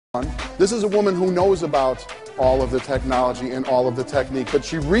This is a woman who knows about all of the technology and all of the technique, but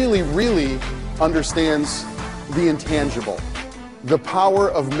she really, really understands the intangible, the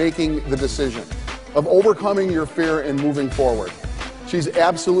power of making the decision, of overcoming your fear and moving forward. She's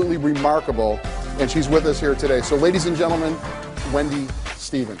absolutely remarkable, and she's with us here today. So, ladies and gentlemen, Wendy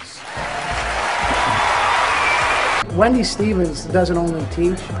Stevens. Wendy Stevens doesn't only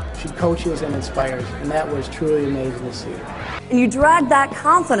teach, she coaches and inspires, and that was truly amazing to see. And you drag that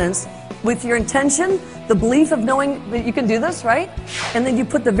confidence with your intention, the belief of knowing that you can do this, right? And then you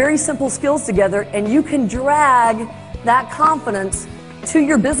put the very simple skills together, and you can drag that confidence to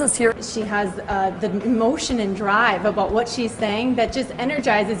your business here. She has the emotion and drive about what she's saying that just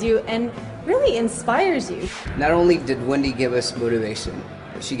energizes you and really inspires you. Not only did Wendy give us motivation,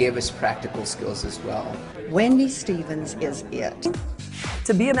 but she gave us practical skills as well. Wendy Stevens is it.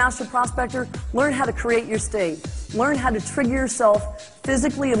 To be a master prospector, learn how to create your state. Learn how to trigger yourself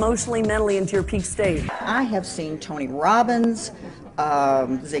physically, emotionally, mentally into your peak state. I have seen Tony Robbins,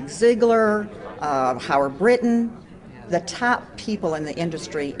 Zig Ziglar, Howard Britton, the top people in the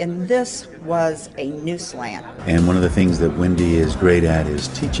industry, and this was a new slant. And one of the things that Wendy is great at is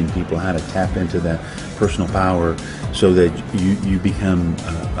teaching people how to tap into that personal power so that you become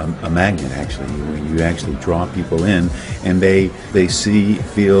a magnet, actually. You actually draw people in, and they see,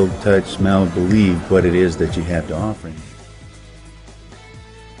 feel, touch, smell, believe what it is that you have to offer.